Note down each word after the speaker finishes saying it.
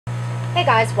Hey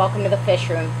guys, welcome to the Fish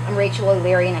Room. I'm Rachel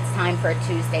O'Leary and it's time for a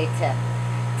Tuesday tip.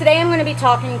 Today I'm going to be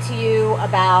talking to you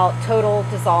about total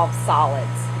dissolved solids.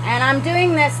 And I'm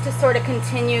doing this to sort of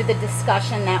continue the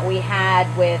discussion that we had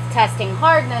with testing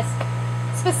hardness,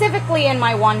 specifically in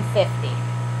my 150.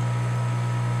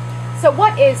 So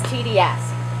what is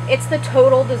TDS? It's the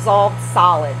total dissolved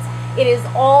solids. It is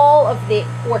all of the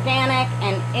organic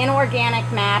and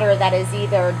inorganic matter that is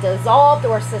either dissolved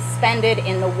or suspended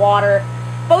in the water,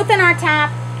 both in our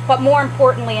tap, but more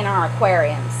importantly in our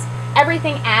aquariums.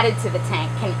 Everything added to the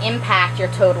tank can impact your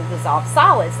total dissolved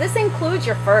solids. This includes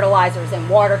your fertilizers and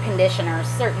water conditioners,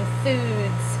 certain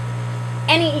foods,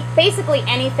 basically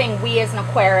anything we as an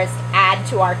aquarist add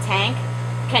to our tank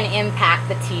can impact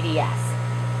the TDS.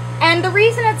 And the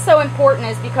reason it's so important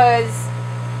is because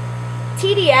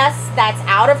TDS that's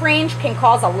out of range can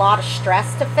cause a lot of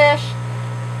stress to fish.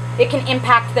 It can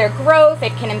impact their growth,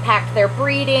 it can impact their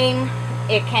breeding,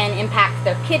 it can impact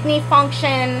their kidney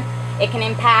function, it can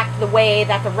impact the way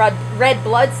that the red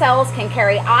blood cells can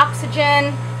carry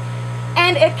oxygen,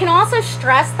 and it can also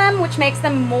stress them, which makes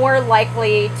them more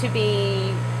likely to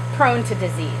be prone to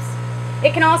disease.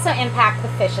 It can also impact the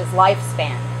fish's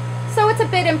lifespan. So it's a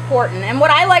bit important, and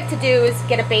what I like to do is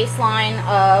get a baseline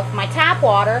of my tap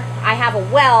water. I have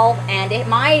a well, and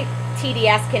my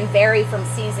TDS can vary from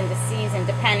season to season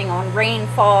depending on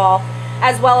rainfall,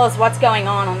 as well as what's going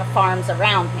on the farms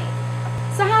around me.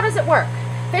 So how does it work?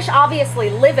 Fish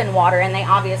obviously live in water and they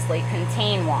obviously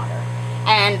contain water.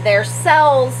 And their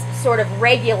cells sort of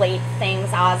regulate things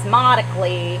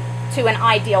osmotically to an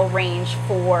ideal range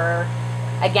for,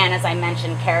 again, as I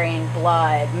mentioned, carrying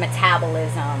blood,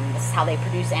 metabolism, this is how they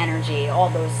produce energy, all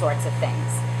those sorts of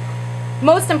things.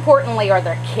 Most importantly are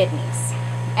their kidneys.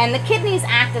 And the kidneys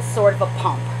act as sort of a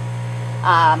pump.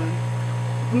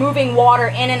 Moving water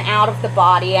in and out of the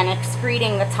body and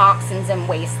excreting the toxins and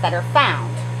waste that are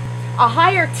found. A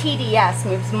higher TDS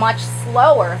moves much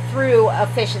slower through a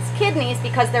fish's kidneys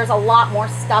because there's a lot more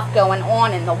stuff going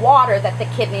on in the water that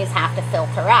the kidneys have to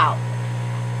filter out.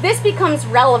 This becomes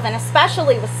relevant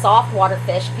especially with saltwater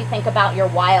fish. If you think about your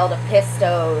wild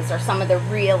apistos or some of the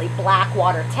really black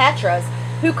water tetras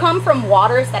who come from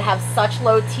waters that have such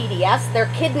low TDS, their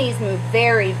kidneys move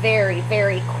very, very,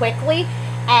 very quickly,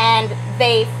 and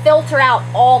they filter out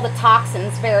all the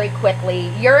toxins very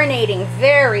quickly, urinating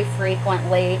very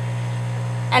frequently.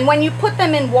 And when you put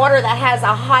them in water that has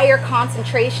a higher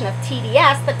concentration of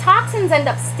TDS, the toxins end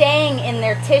up staying in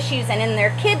their tissues and in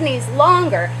their kidneys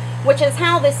longer, which is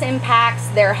how this impacts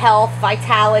their health,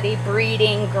 vitality,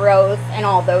 breeding, growth, and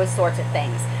all those sorts of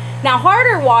things. Now,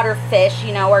 harder water fish,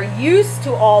 are used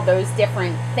to all those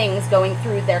different things going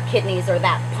through their kidneys or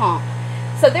that pump.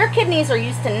 So their kidneys are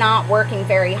used to not working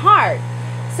very hard.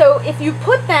 So if you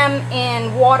put them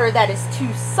in water that is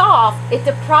too soft, it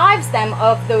deprives them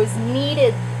of those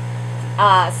needed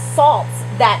salts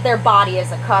that their body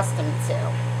is accustomed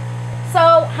to.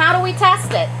 So how do we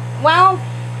test it? Well,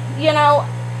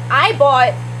 I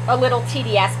bought a little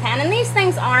TDS pen, and these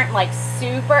things aren't like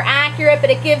super accurate,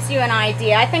 but it gives you an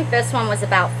idea. I think this one was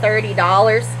about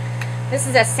 $30. This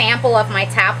is a sample of my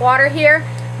tap water here.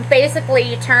 Basically,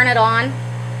 you turn it on,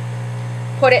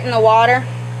 put it in the water,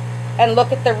 and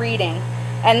look at the reading.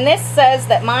 And this says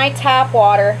that my tap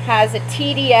water has a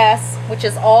TDS, which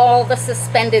is all the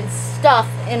suspended stuff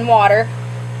in water,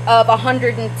 of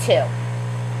 102.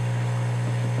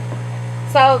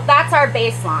 So that's our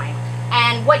baseline.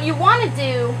 And what you want to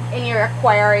do in your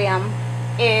aquarium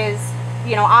is,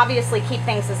 obviously keep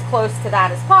things as close to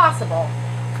that as possible.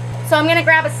 So I'm going to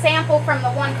grab a sample from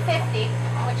the 150,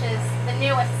 which is the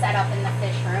newest setup in the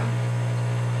fish room,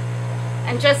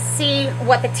 and just see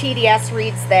what the TDS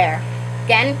reads there.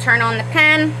 Again, turn on the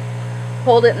pen,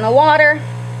 hold it in the water,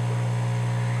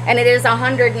 and it is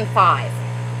 105.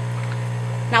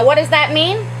 Now what does that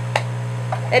mean?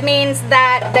 It means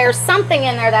that there's something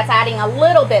in there that's adding a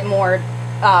little bit more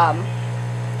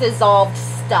dissolved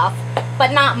stuff,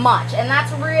 but not much. And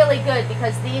that's really good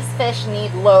because these fish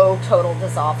need low total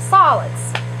dissolved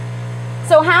solids.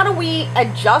 So how do we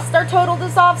adjust our total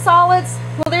dissolved solids?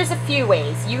 Well, there's a few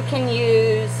ways. You can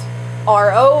use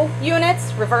RO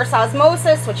units, reverse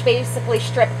osmosis, which basically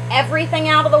strip everything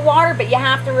out of the water, but you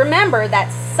have to remember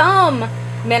that some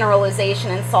mineralization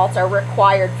and salts are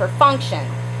required for function.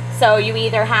 So you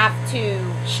either have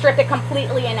to strip it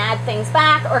completely and add things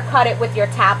back, or cut it with your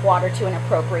tap water to an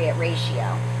appropriate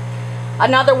ratio.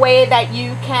 Another way that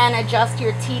you can adjust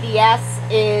your TDS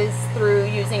is through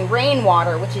using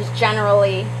rainwater, which is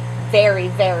generally very,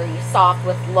 very soft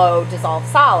with low dissolved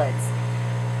solids.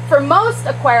 For most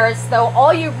aquarists, though,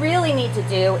 all you really need to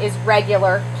do is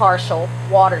regular partial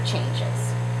water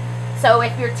changes. So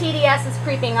if your TDS is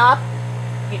creeping up,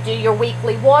 you do your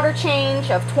weekly water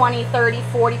change of 20, 30,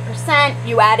 40%.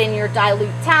 You add in your dilute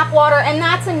tap water, and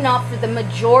that's enough for the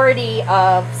majority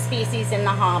of species in the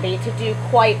hobby to do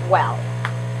quite well.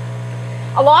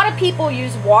 A lot of people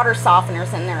use water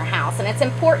softeners in their house, and it's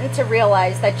important to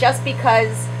realize that just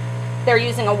because they're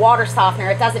using a water softener,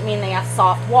 it doesn't mean they have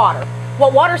soft water.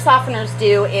 What water softeners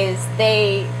do is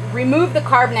they remove the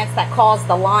carbonates that cause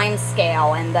the lime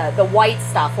scale and the white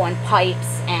stuff on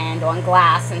pipes and on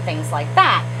glass and things like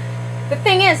that. The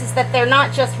thing is that they're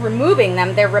not just removing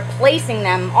them, they're replacing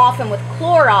them often with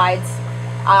chlorides,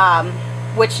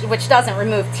 which doesn't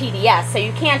remove TDS. So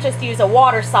you can't just use a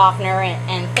water softener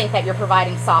and think that you're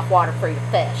providing soft water for your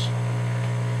fish.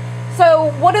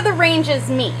 So what do the ranges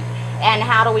mean, and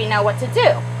how do we know what to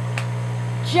do?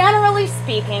 Generally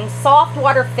speaking, soft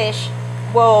water fish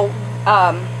will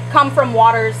come from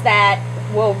waters that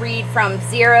will read from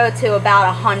 0 to about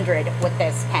 100 with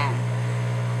this pen.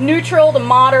 Neutral to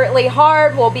moderately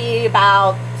hard will be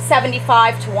about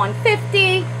 75 to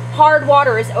 150. Hard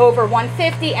water is over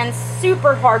 150, and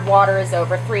super hard water is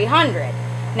over 300.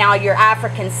 Now your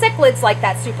African cichlids like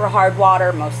that super hard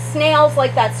water, most snails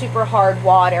like that super hard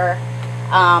water,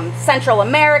 Central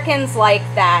Americans like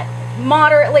that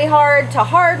moderately hard to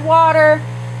hard water,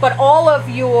 but all of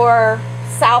your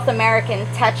South American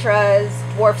tetras,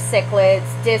 dwarf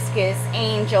cichlids, discus,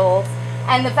 angels,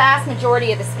 and the vast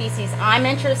majority of the species I'm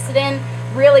interested in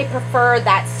really prefer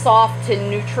that soft to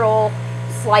neutral,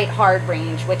 slight hard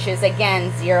range, which is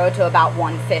again 0 to about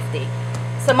 150.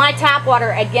 So my tap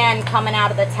water, again, coming out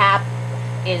of the tap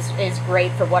is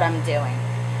great for what I'm doing.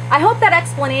 I hope that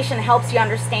explanation helps you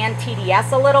understand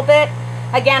TDS a little bit.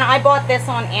 Again, I bought this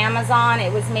on Amazon.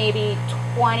 It was maybe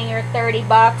 20 or 30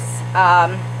 bucks.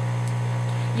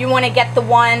 You want to get the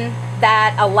one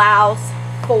that allows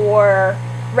for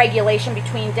regulation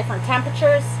between different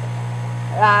temperatures.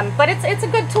 But it's a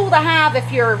good tool to have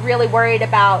if you're really worried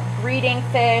about breeding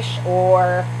fish,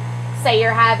 or say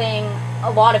you're having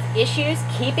a lot of issues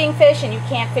keeping fish and you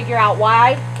can't figure out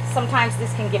why. Sometimes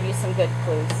this can give you some good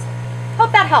clues.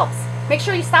 Hope that helps. Make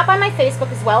sure you stop by my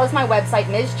Facebook as well as my website,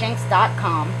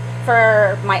 MsJinx.com,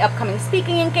 for my upcoming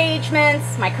speaking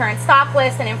engagements, my current stock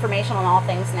list, and information on all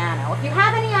things nano. If you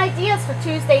have any ideas for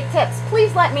Tuesday tips,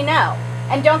 please let me know.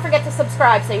 And don't forget to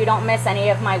subscribe so you don't miss any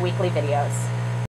of my weekly videos.